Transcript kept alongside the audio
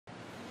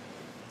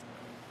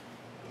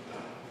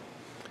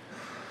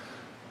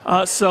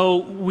So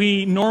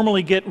we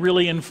normally get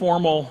really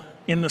informal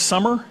in the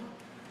summer,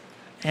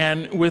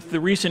 and with the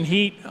recent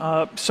heat,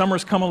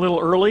 summer's come a little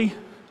early.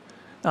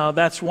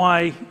 That's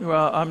why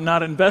I'm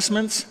not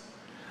investments,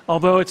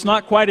 although it's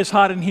not quite as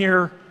hot in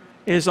here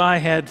as I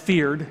had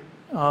feared.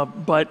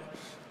 But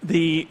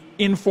the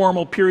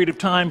informal period of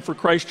time for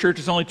Christ Church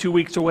is only 2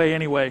 weeks away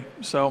anyway.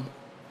 So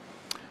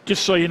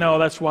just so you know,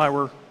 that's why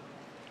we're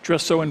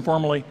dressed so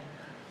informally.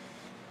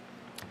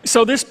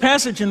 So this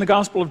passage in the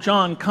Gospel of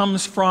John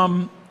comes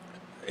from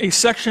a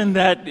section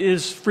that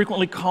is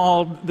frequently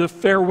called the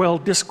farewell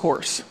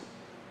discourse,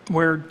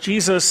 where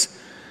Jesus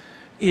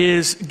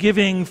is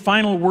giving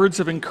final words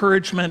of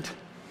encouragement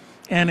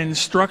and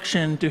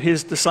instruction to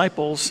his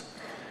disciples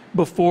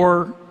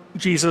before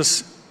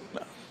Jesus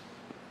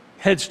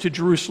heads to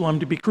Jerusalem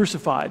to be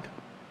crucified.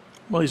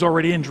 Well, he's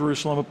already in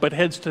Jerusalem, but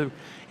heads to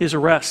his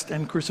arrest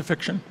and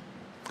crucifixion.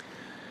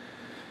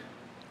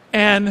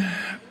 And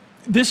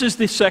this is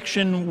the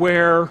section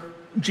where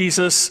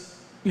Jesus,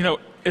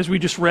 as we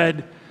just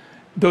read,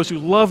 those who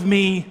love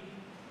me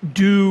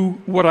do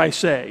what I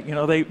say.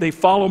 They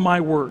follow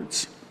my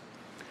words.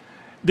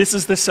 This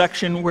is the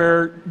section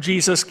where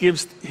Jesus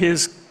gives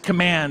his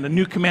command, a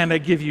new command I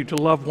give you, to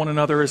love one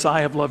another as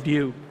I have loved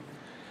you.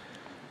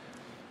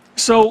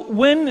 So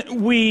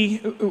when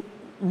we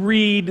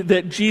read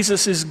that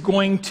Jesus is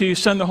going to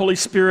send the Holy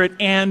Spirit,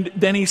 and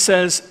then he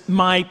says,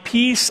 my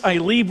peace I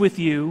leave with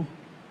you,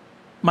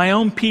 my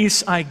own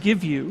peace I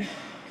give you,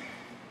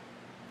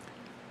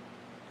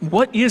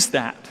 what is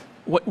that?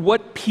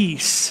 What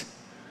peace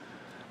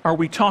are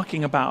we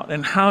talking about?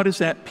 And how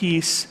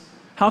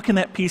can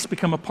that peace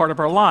become a part of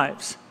our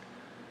lives?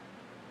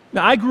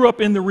 Now, I grew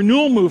up in the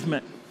renewal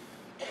movement.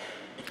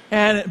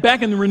 And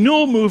back in the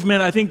renewal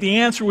movement, I think the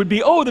answer would be,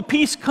 the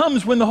peace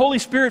comes when the Holy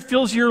Spirit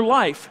fills your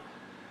life.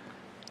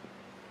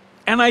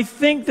 And I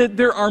think that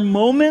there are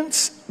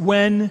moments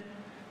when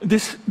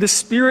the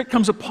Spirit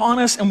comes upon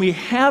us and we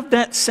have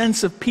that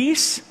sense of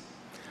peace,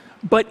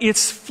 but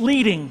it's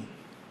fleeting.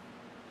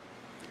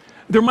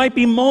 There might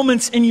be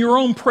moments in your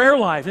own prayer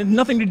life, and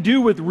nothing to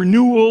do with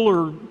renewal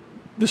or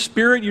the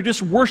Spirit, you're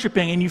just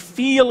worshiping and you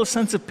feel a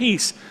sense of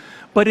peace.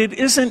 But it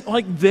isn't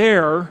like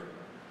there,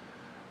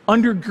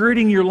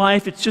 undergirding your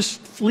life, it's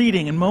just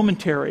fleeting and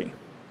momentary.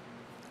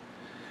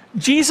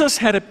 Jesus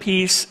had a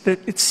peace that,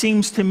 it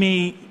seems to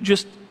me,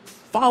 just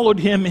followed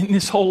him in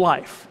his whole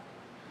life.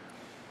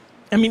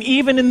 I mean,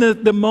 even in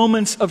the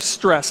moments of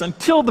stress,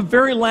 until the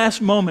very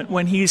last moment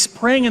when he's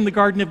praying in the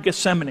Garden of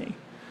Gethsemane,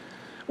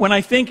 when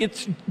I think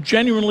it's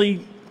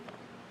genuinely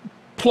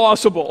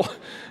plausible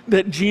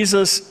that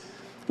Jesus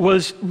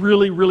was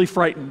really, really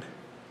frightened.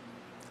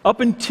 Up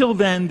until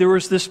then, there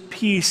was this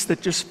peace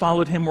that just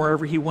followed him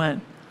wherever he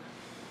went.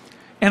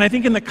 And I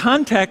think in the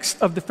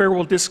context of the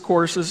farewell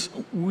discourses,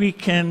 we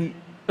can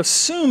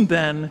assume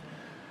then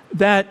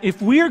that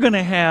if we are going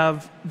to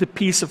have the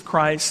peace of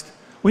Christ,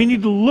 we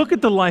need to look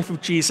at the life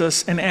of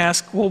Jesus and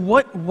ask, well,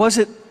 what was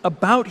it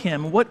about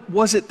him? What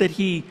was it that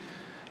he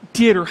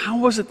did, or how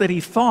was it that he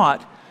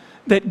thought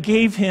that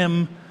gave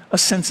him a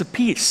sense of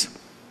peace?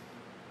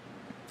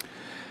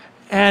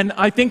 And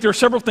I think there are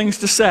several things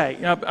to say.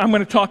 I'm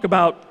going to talk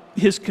about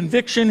his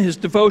conviction, his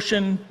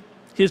devotion,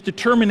 his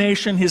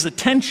determination, his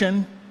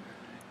attention,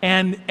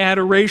 and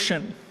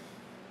adoration.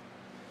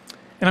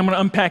 And I'm going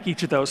to unpack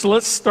each of those. So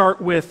let's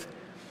start with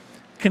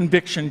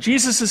conviction.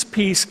 Jesus'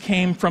 peace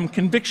came from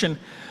conviction.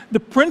 The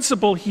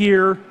principle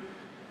here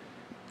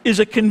is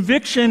a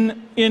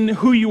conviction in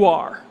who you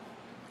are.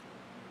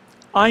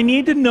 I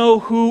need to know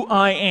who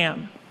I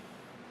am.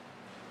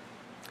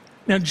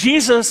 Now,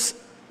 Jesus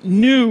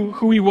knew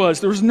who he was.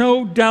 There was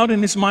no doubt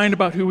in his mind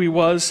about who he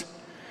was.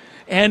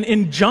 And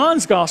in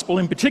John's gospel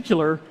in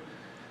particular,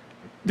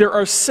 there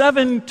are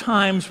 7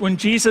 times when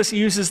Jesus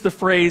uses the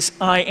phrase,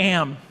 I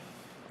am.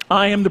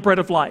 I am the bread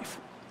of life.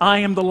 I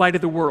am the light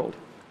of the world.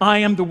 I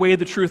am the way,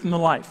 the truth, and the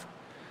life.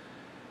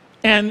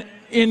 And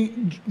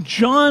in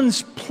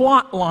John's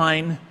plot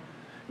line,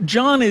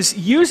 John is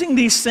using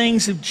these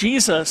sayings of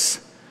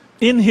Jesus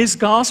in his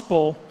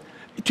gospel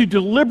to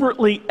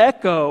deliberately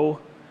echo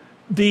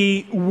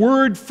the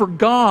word for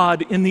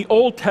God in the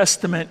Old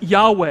Testament,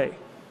 Yahweh.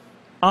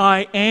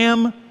 I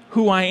am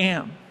who I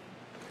am.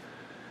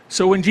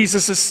 So when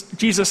Jesus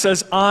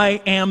says,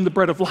 I am the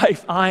bread of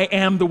life, I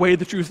am the way,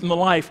 the truth, and the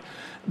life,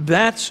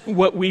 that's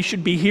what we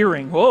should be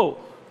hearing. Whoa.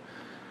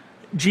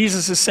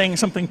 Jesus is saying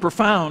something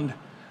profound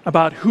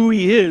about who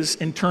he is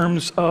in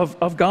terms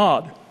of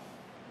God.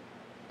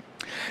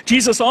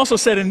 Jesus also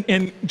said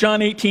in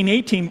John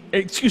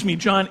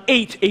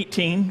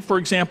 8:18, for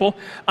example,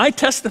 I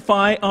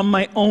testify on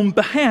my own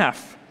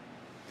behalf.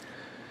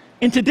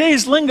 In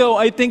today's lingo,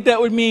 I think that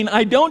would mean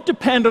I don't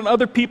depend on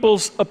other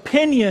people's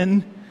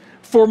opinion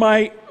for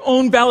my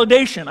own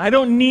validation. I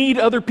don't need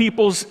other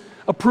people's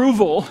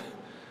approval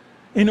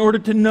in order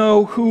to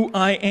know who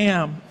I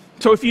am.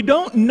 So if you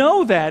don't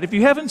know that, if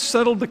you haven't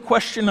settled the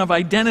question of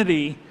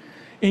identity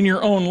in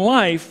your own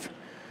life,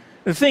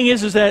 the thing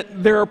is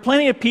that there are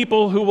plenty of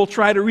people who will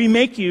try to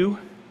remake you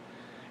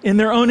in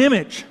their own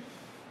image.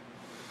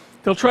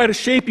 They'll try to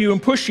shape you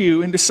and push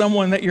you into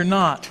someone that you're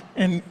not.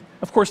 And,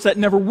 of course, that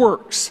never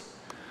works.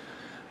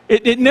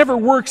 It never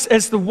works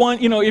as the one,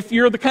 if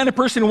you're the kind of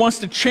person who wants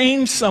to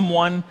change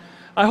someone,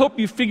 I hope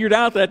you figured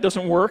out that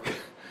doesn't work.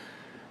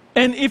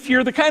 And if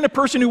you're the kind of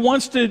person who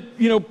wants to,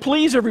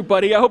 please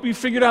everybody, I hope you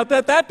figured out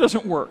that that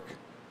doesn't work.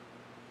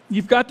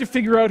 You've got to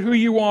figure out who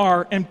you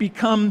are and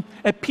become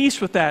at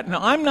peace with that. Now,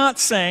 I'm not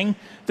saying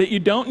that you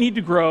don't need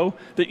to grow,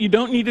 that you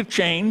don't need to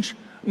change.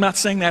 I'm not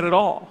saying that at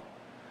all.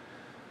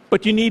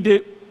 But you need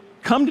to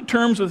come to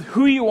terms with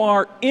who you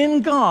are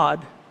in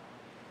God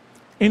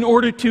in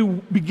order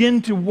to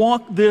begin to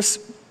walk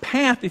this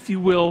path, if you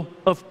will,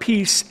 of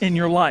peace in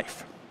your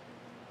life.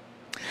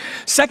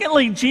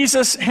 Secondly,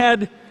 Jesus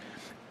had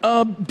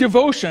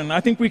devotion.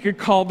 I think we could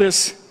call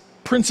this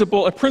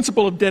a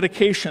principle of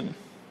dedication.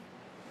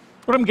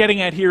 What I'm getting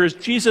at here is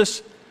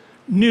Jesus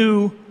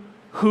knew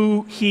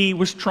who he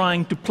was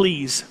trying to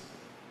please.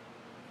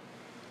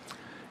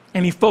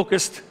 And he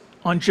focused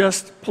on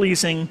just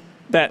pleasing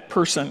that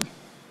person,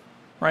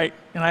 right?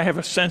 And I have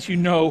a sense you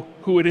know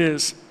who it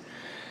is.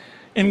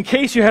 In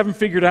case you haven't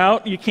figured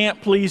out, you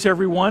can't please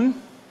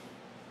everyone.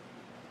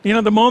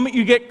 The moment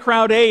you get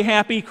crowd A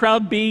happy,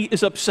 crowd B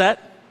is upset.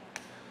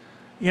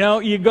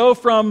 You go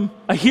from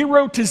a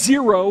hero to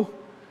zero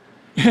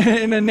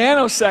in a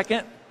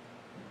nanosecond,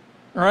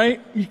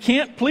 right? You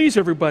can't please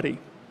everybody.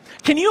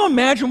 Can you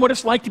imagine what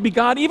it's like to be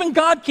God? Even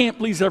God can't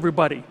please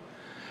everybody.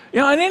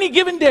 On any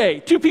given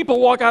day, two people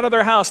walk out of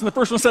their house and the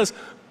first one says,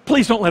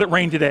 please don't let it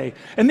rain today.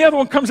 And the other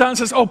one comes out and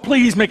says, oh,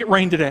 please make it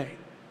rain today.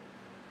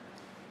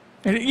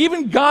 And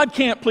even God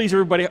can't please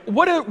everybody.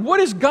 What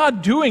is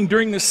God doing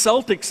during the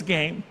Celtics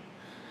game?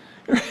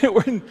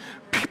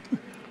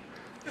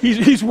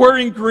 He's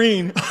wearing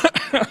green.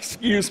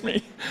 Excuse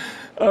me.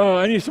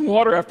 I need some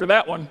water after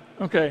that one.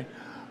 Okay.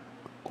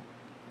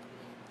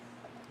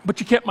 But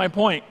you get my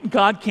point.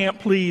 God can't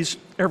please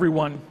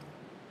everyone.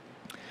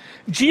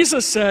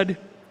 Jesus said,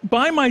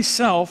 by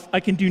myself I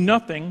can do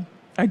nothing.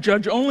 I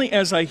judge only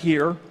as I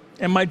hear,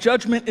 and my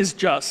judgment is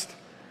just.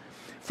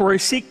 For I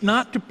seek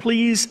not to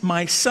please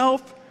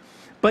myself,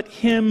 but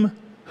him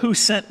who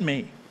sent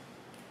me.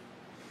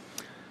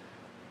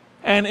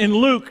 And in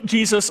Luke,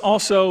 Jesus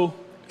also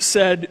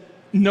said,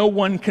 no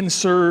one can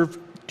serve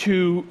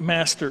two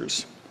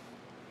masters.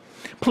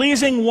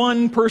 Pleasing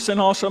one person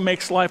also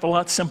makes life a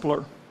lot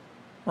simpler,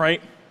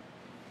 right?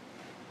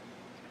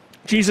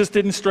 Jesus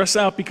didn't stress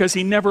out because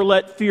he never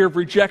let fear of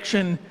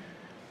rejection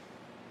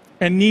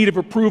and need of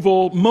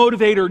approval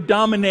motivate or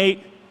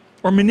dominate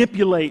or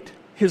manipulate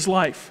his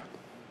life.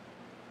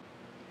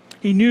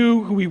 He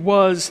knew who he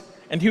was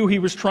and who he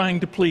was trying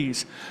to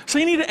please. So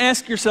you need to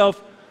ask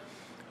yourself,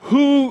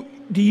 who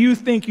do you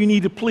think you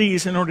need to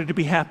please in order to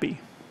be happy?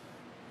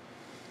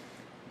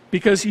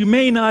 Because you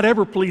may not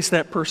ever please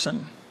that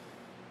person.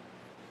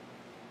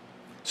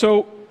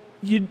 So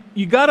you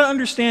got to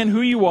understand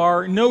who you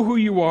are, know who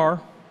you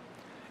are,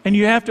 and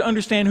you have to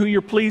understand who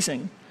you're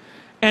pleasing.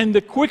 And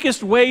the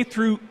quickest way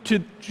to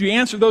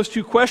answer those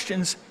two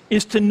questions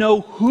is to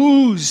know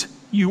whose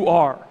you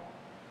are.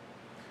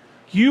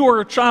 You are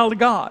a child of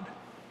God.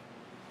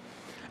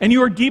 And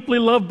you are deeply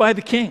loved by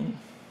the King.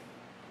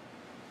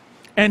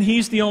 And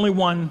he's the only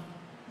one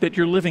that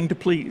you're living to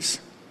please.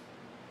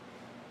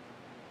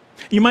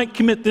 You might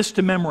commit this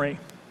to memory.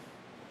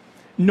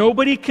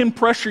 Nobody can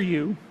pressure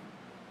you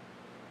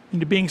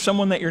into being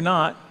someone that you're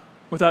not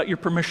without your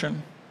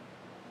permission.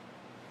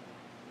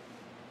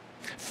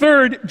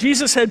 Third,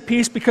 Jesus had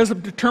peace because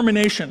of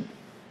determination.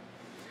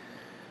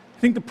 I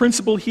think the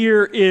principle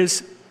here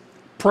is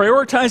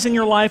prioritizing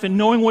your life and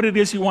knowing what it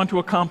is you want to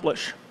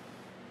accomplish.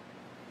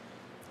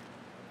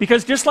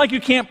 Because just like you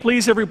can't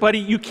please everybody,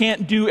 you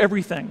can't do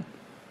everything.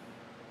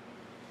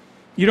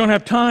 You don't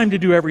have time to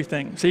do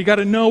everything. So you got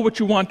to know what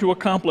you want to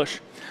accomplish.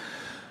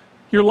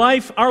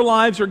 Our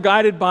lives are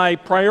guided by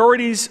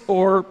priorities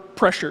or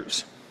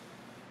pressures.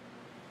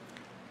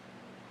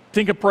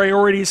 Think of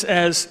priorities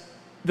as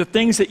the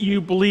things that you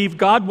believe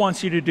God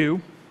wants you to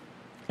do,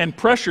 and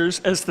pressures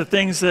as the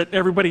things that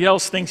everybody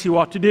else thinks you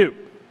ought to do.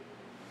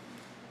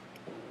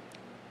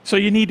 So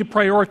you need to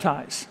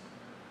prioritize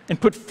and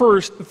put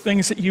first the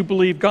things that you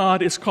believe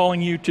God is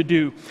calling you to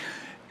do.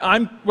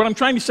 What I'm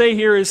trying to say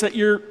here is that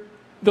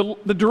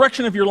the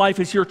direction of your life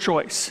is your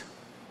choice.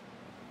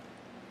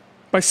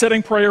 By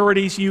setting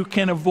priorities, you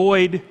can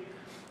avoid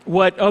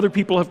what other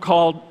people have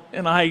called,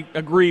 and I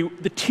agree,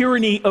 the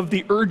tyranny of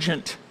the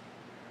urgent,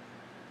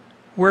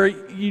 where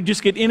you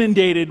just get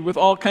inundated with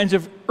all kinds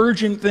of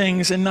urgent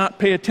things and not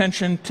pay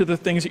attention to the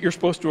things that you're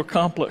supposed to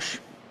accomplish.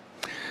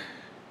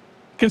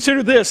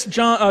 Consider this.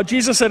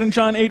 Jesus said in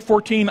John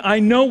 8:14, I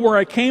know where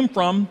I came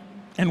from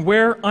and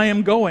where I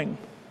am going.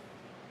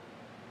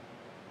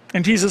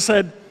 And Jesus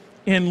said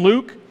in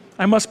Luke,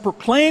 I must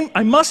proclaim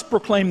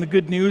the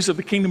good news of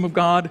the kingdom of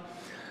God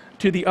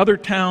to the other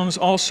towns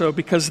also,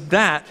 because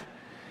that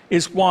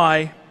is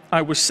why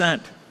I was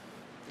sent.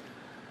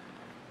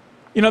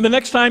 The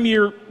next time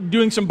you're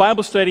doing some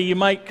Bible study, you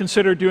might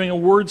consider doing a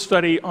word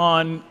study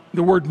on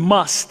the word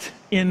must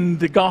in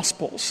the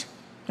Gospels.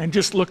 And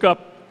just look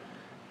up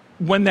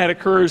when that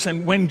occurs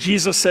and when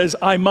Jesus says,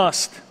 I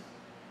must,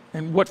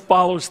 and what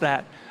follows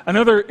that.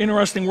 Another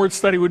interesting word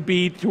study would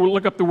be to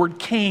look up the word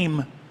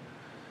came.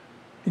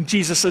 And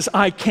Jesus says,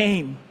 I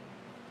came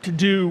to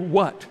do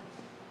what?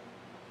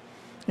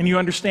 And you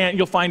understand,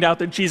 you'll find out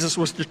that Jesus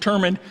was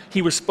determined,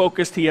 he was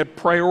focused, he had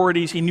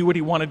priorities, he knew what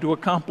he wanted to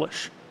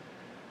accomplish.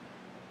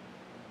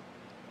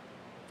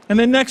 And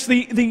then next,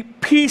 the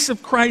peace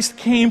of Christ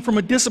came from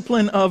a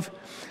discipline of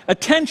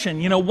attention.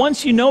 You know,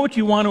 once you know what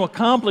you want to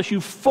accomplish, you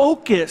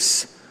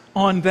focus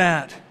on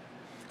that.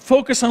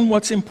 Focus on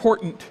what's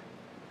important.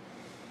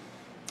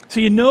 So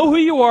you know who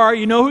you are,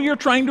 you know who you're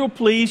trying to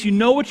please, you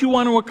know what you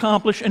want to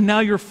accomplish, and now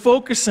you're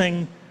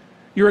focusing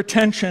your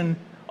attention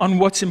on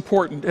what's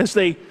important. As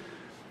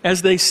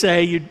they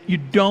say, you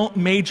don't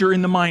major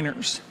in the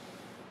minors.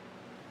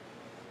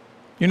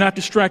 You're not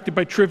distracted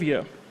by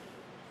trivia.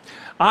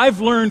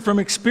 I've learned from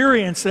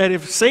experience that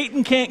if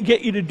Satan can't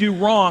get you to do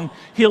wrong,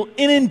 he'll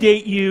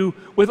inundate you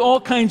with all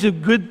kinds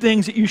of good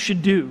things that you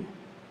should do.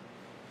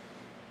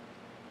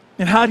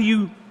 And how do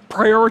you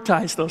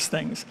prioritize those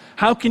things?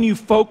 How can you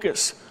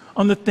focus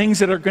on the things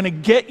that are going to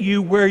get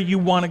you where you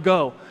want to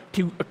go,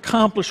 to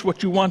accomplish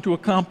what you want to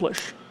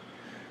accomplish?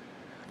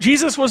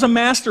 Jesus was a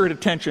master at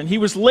attention. He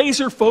was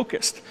laser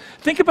focused.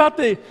 Think about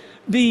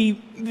the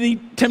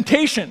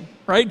temptation,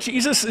 right?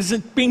 Jesus is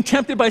being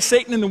tempted by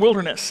Satan in the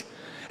wilderness.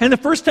 And the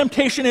first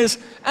temptation is,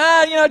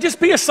 just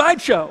be a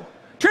sideshow.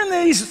 Turn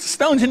these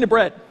stones into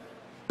bread.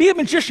 Be a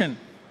magician.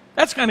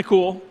 That's kind of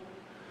cool.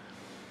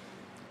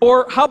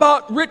 Or how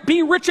about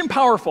be rich and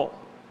powerful?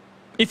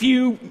 If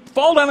you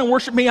fall down and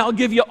worship me, I'll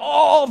give you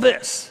all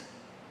this.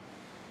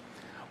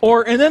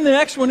 And then the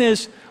next one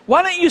is,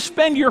 why don't you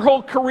spend your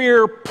whole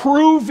career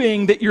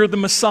proving that you're the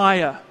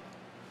Messiah?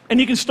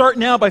 And you can start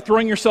now by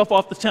throwing yourself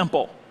off the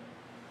temple.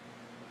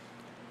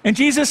 And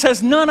Jesus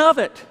says, none of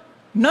it.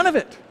 None of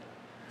it.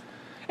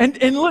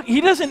 And look,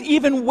 he doesn't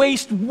even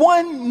waste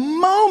one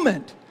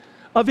moment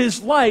of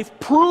his life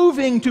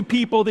proving to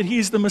people that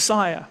he's the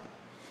Messiah.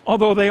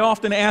 Although they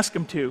often ask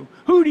him to.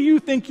 Who do you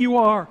think you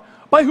are?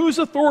 By whose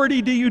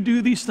authority do you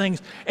do these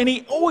things? And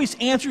he always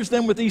answers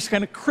them with these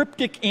kind of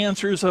cryptic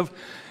answers of,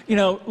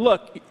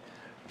 look,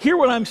 hear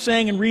what I'm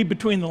saying and read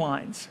between the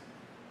lines.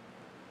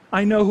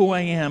 I know who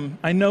I am.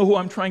 I know who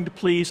I'm trying to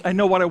please. I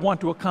know what I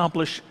want to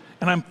accomplish,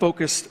 and I'm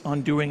focused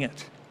on doing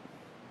it.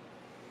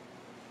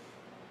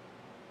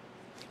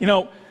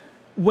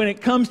 When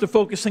it comes to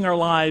focusing our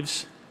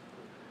lives,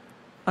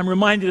 I'm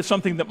reminded of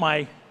something that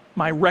my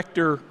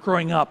rector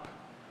growing up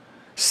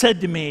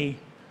said to me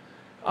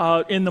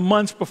in the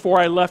months before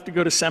I left to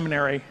go to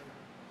seminary.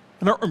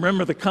 I don't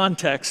remember the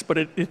context, but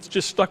it's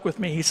just stuck with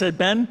me. He said,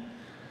 Ben,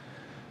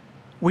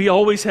 we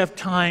always have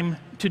time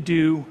to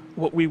do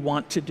what we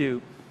want to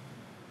do.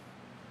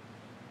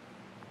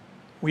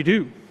 We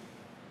do.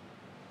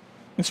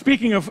 And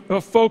speaking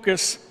of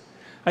focus,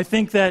 I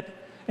think that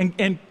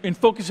in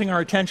focusing our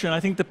attention, I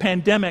think the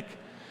pandemic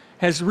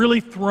has really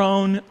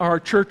thrown our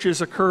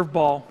churches a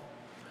curveball.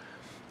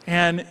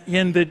 And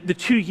in the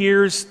 2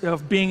 years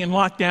of being in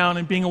lockdown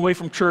and being away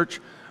from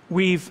church,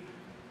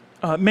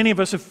 many of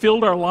us have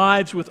filled our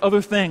lives with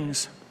other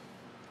things.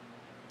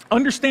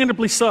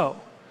 Understandably so.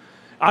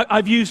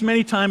 I've used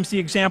many times the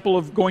example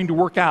of going to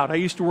work out. I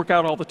used to work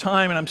out all the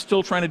time, and I'm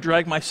still trying to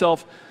drag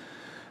myself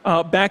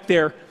back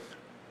there.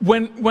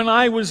 When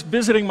I was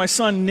visiting my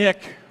son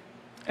Nick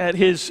at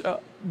his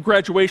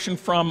graduation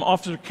from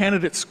Officer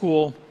Candidate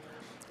School,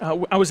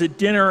 I was at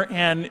dinner,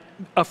 and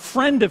a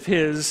friend of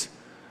his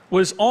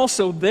was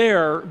also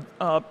there.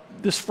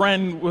 This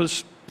friend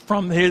was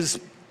from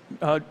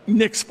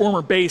Nick's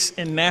former base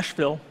in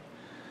Nashville.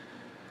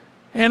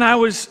 And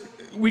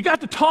we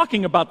got to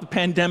talking about the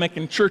pandemic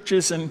and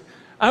churches, and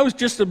I was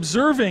just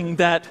observing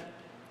that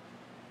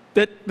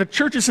the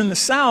churches in the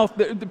South,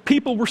 the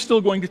people were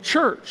still going to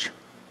church.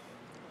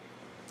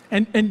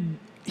 And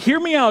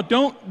hear me out,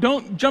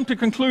 don't jump to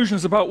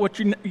conclusions about what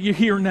you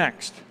hear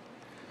next.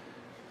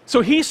 So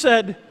he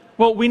said,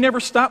 well, we never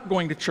stopped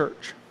going to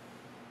church.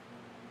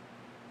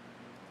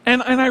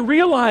 And I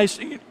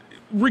realized,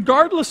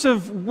 regardless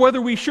of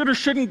whether we should or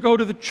shouldn't go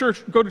to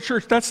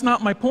church, that's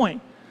not my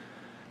point.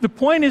 The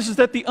point is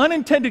that the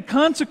unintended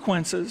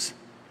consequences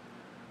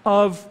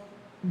of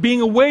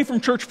being away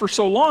from church for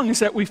so long is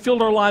that we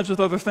filled our lives with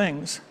other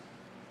things.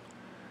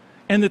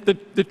 And that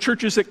the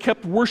churches that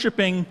kept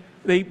worshiping,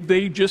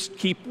 they just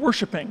keep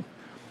worshiping.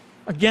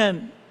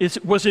 Again,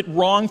 was it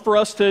wrong for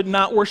us to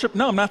not worship?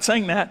 No, I'm not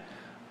saying that.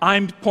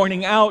 I'm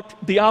pointing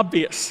out the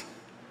obvious.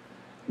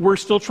 We're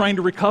still trying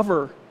to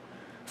recover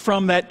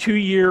from that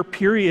 2-year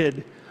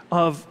period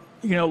of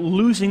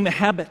losing the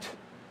habit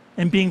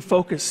and being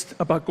focused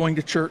about going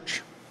to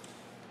church.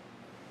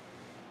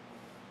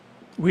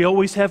 We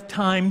always have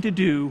time to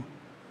do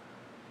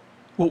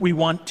what we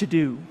want to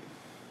do.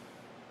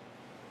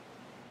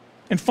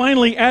 And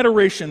finally,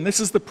 adoration. This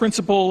is the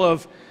principle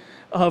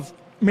of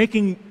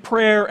making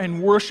prayer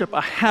and worship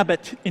a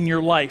habit in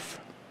your life.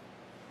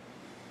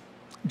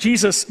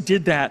 Jesus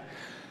did that.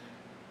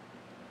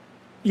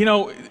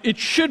 It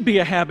should be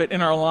a habit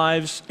in our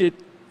lives.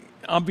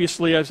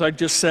 obviously, as I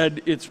just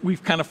said,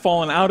 we've kind of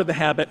fallen out of the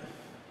habit.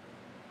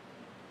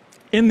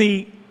 In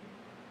the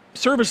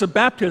service of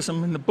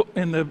baptism,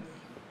 in the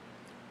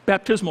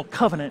baptismal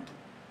covenant,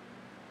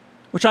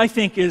 which I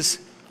think is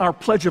our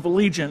Pledge of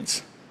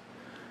Allegiance,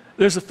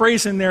 there's a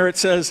phrase in there. It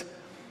says,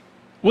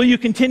 "Will you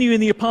continue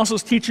in the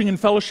apostles' teaching and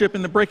fellowship,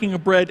 in the breaking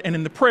of bread, and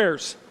in the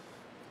prayers?"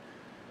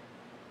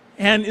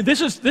 And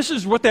this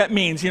is what that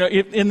means. You know,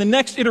 if in the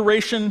next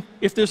iteration,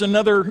 if there's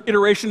another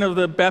iteration of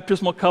the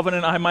baptismal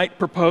covenant, I might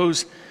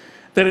propose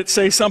that it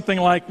say something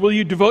like, "Will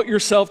you devote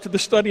yourself to the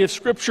study of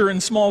Scripture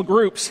in small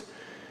groups,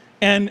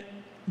 and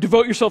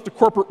devote yourself to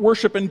corporate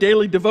worship and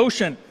daily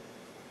devotion?"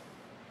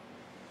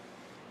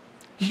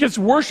 Because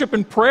worship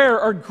and prayer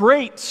are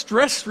great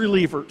stress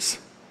relievers.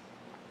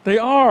 They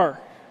are.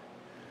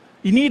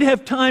 You need to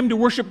have time to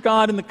worship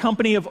God in the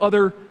company of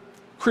other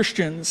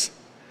Christians.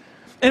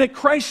 And at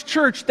Christ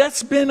Church,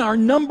 that's been our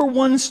number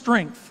one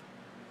strength,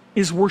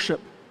 is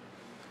worship.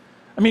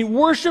 I mean,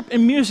 worship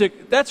and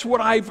music, that's what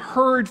I've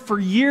heard for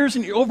years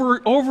and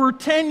over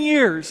 10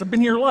 years. I've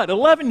been here,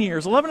 11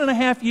 years, 11 and a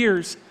half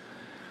years.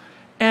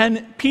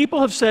 And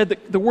people have said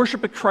that the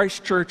worship at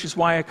Christ Church is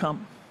why I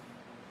come.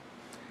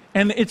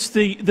 And it's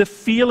the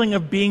feeling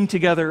of being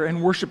together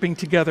and worshiping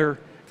together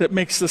that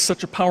makes this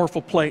such a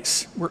powerful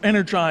place. We're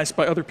energized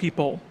by other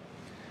people.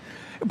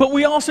 But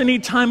we also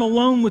need time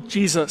alone with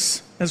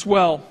Jesus as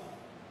well.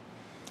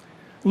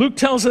 Luke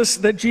tells us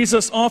that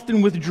Jesus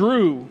often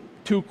withdrew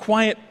to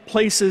quiet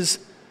places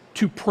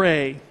to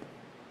pray.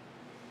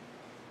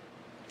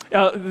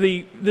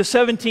 The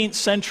 17th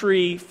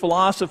century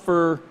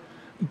philosopher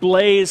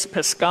Blaise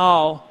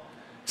Pascal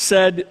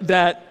said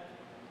that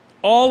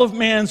all of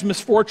man's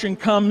misfortune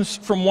comes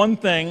from one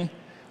thing,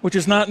 which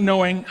is not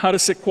knowing how to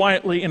sit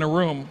quietly in a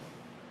room.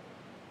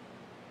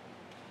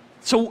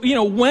 So, you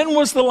know, when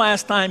was the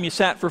last time you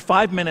sat for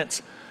 5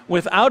 minutes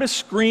without a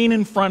screen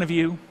in front of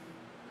you,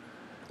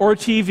 or a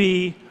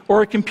TV,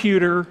 or a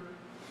computer,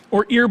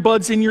 or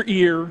earbuds in your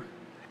ear,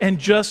 and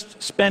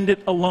just spend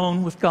it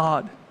alone with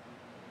God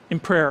in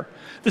prayer?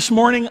 This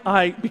morning,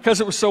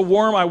 because it was so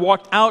warm, I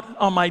walked out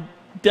on my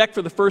deck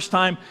for the first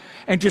time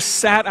and just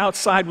sat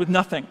outside with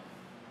nothing,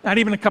 not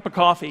even a cup of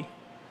coffee.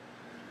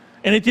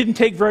 And it didn't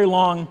take very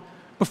long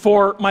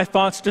before my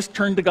thoughts just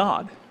turned to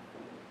God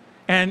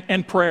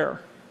and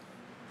prayer.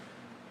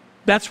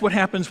 That's what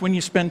happens when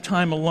you spend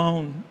time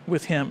alone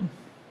with Him.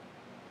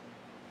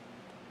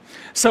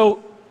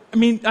 So, I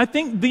mean, I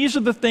think these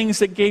are the things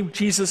that gave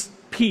Jesus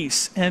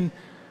peace. And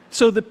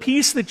so the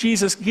peace that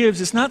Jesus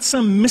gives is not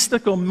some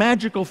mystical,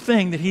 magical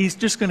thing that He's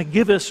just going to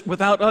give us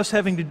without us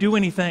having to do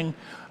anything.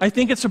 I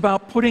think it's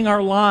about putting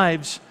our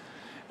lives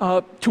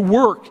to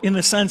work in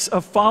the sense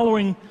of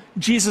following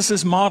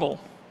Jesus' model,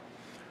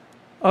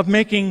 of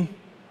making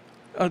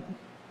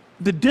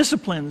the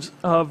disciplines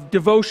of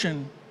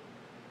devotion,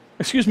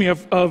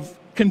 of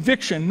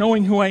conviction,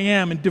 knowing who I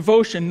am, and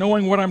devotion,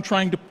 knowing who I'm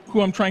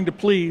trying to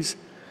please,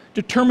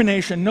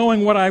 determination,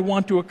 knowing what I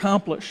want to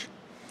accomplish,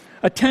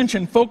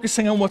 attention,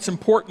 focusing on what's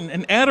important,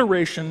 and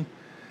adoration,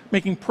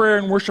 making prayer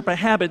and worship a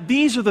habit.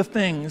 These are the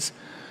things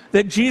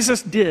that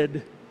Jesus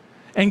did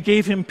and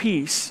gave Him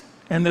peace,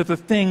 and they're the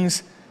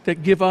things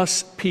that give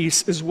us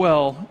peace as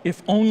well,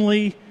 if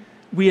only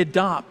we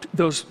adopt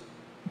those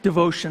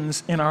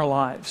devotions in our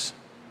lives.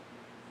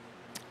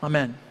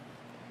 Amen.